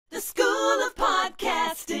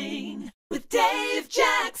Podcasting with Dave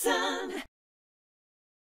Jackson.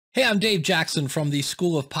 Hey, I'm Dave Jackson from the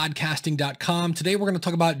School of Podcasting.com. Today we're going to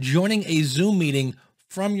talk about joining a Zoom meeting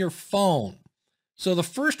from your phone. So the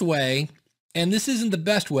first way, and this isn't the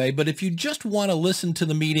best way, but if you just want to listen to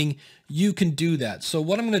the meeting, you can do that. So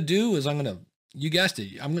what I'm going to do is you guessed it,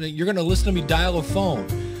 you're going to listen to me dial a phone.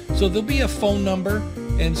 So there'll be a phone number,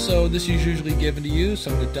 and so this is usually given to you.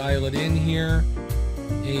 So I'm going to dial it in here.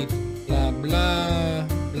 8 blah blah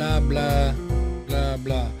blah blah blah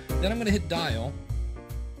blah. Then I'm going to hit dial.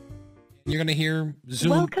 You're going to hear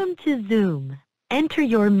Zoom. Welcome to Zoom. Enter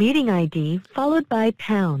your meeting ID followed by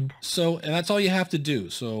pound. So, and that's all you have to do.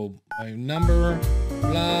 So my number,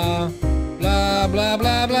 blah blah blah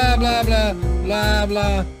blah blah blah blah blah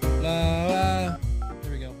blah blah.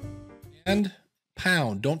 There we go. And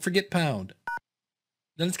pound. Don't forget pound.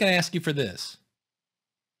 Then it's going to ask you for this.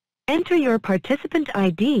 Enter your participant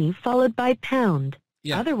ID followed by pound.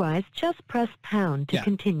 Yeah. Otherwise, just press pound to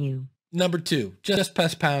continue. Number 2, just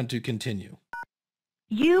press pound to continue.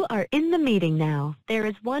 You are in the meeting now. There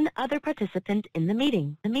is one other participant in the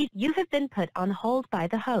meeting. You have been put on hold by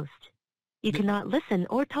the host. You cannot listen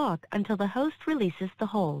or talk until the host releases the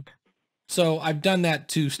hold. So I've done that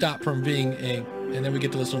to stop from being and then we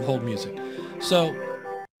get to listen to hold music. So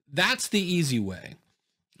that's the easy way.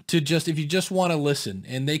 If you just want to listen,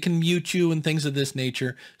 and they can mute you and things of this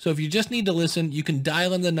nature. So if you just need to listen, you can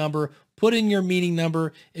dial in the number, put in your meeting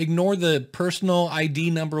number, ignore the personal ID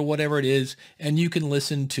number, whatever it is, and you can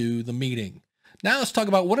listen to the meeting. Now let's talk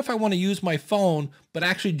about what if I want to use my phone, but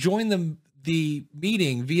actually join the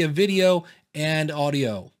meeting via video and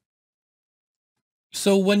audio.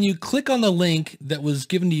 So when you click on the link that was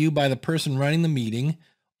given to you by the person running the meeting,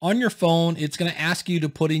 on your phone, it's going to ask you to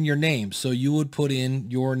put in your name. So you would put in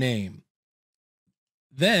your name.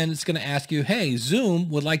 Then it's going to ask you, hey, Zoom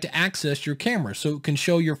would like to access your camera so it can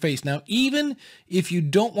show your face. Now, even if you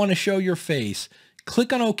don't want to show your face,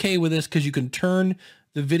 click on OK with this because you can turn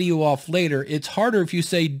the video off later. It's harder if you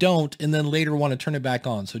say don't and then later want to turn it back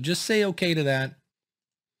on. So just say OK to that.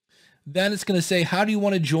 Then it's going to say, how do you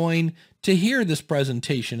want to join to hear this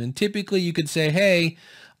presentation? And typically you could say, hey,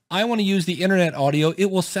 I want to use the internet audio.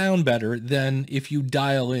 It will sound better than if you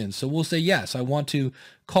dial in. So we'll say, yes, I want to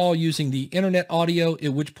call using the internet audio,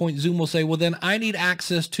 at which point Zoom will say, well, then I need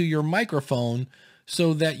access to your microphone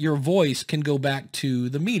so that your voice can go back to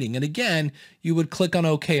the meeting. And again, you would click on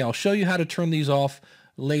OK. I'll show you how to turn these off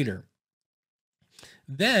later.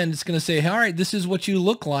 Then it's going to say, all right, this is what you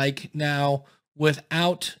look like now with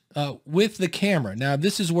the camera. Now,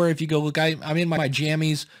 this is where if you go, look, I'm in my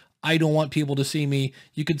jammies. I don't want people to see me.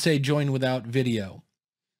 You could say join without video.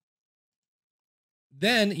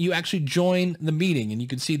 Then you actually join the meeting and you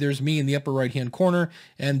can see there's me in the upper right-hand corner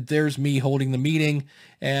and there's me holding the meeting.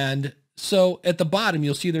 And so at the bottom,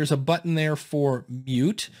 you'll see there's a button there for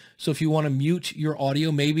mute. So if you want to mute your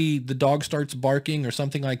audio, maybe the dog starts barking or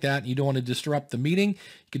something like that, and you don't want to disrupt the meeting,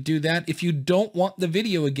 you could do that. If you don't want the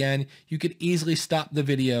video again, you could easily stop the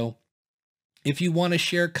video. If you want to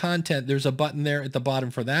share content, there's a button there at the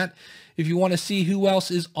bottom for that. If you want to see who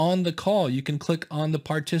else is on the call, you can click on the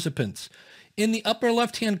participants. In the upper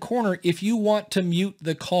left-hand corner, if you want to mute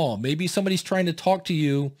the call, maybe somebody's trying to talk to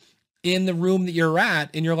you in the room that you're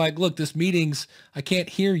at, and you're like, look, I can't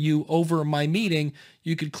hear you over my meeting.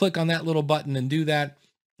 You could click on that little button and do that.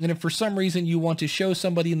 And if for some reason you want to show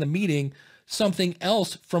somebody in the meeting something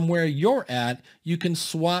else from where you're at, you can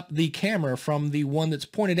swap the camera from the one that's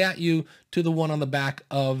pointed at you to the one on the back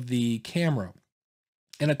of the camera.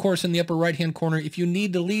 And of course, in the upper right-hand corner, if you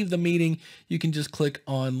need to leave the meeting, you can just click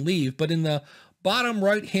on leave. But in the bottom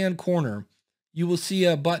right-hand corner, you will see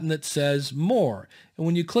a button that says more. And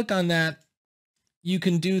when you click on that, you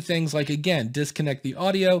can do things like, again, disconnect the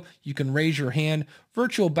audio. You can raise your hand.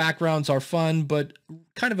 Virtual backgrounds are fun, but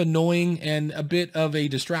kind of annoying and a bit of a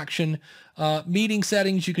distraction. Meeting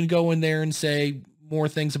settings, you can go in there and say more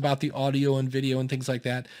things about the audio and video and things like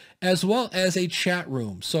that, as well as a chat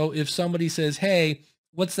room. So if somebody says, hey,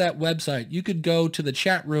 what's that website? You could go to the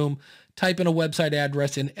chat room, type in a website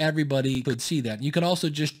address, and everybody could see that. You can also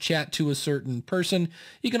just chat to a certain person.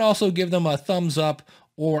 You can also give them a thumbs up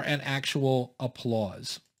or an actual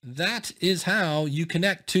applause. That is how you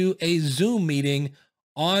connect to a Zoom meeting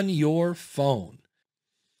on your phone.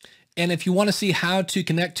 And if you want to see how to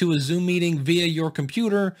connect to a Zoom meeting via your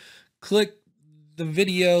computer, click the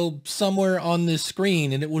video somewhere on this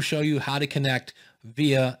screen and it will show you how to connect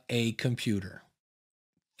via a computer.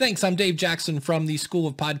 Thanks. I'm Dave Jackson from the School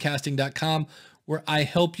of Podcasting.com, where I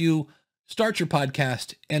help you start your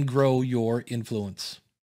podcast and grow your influence.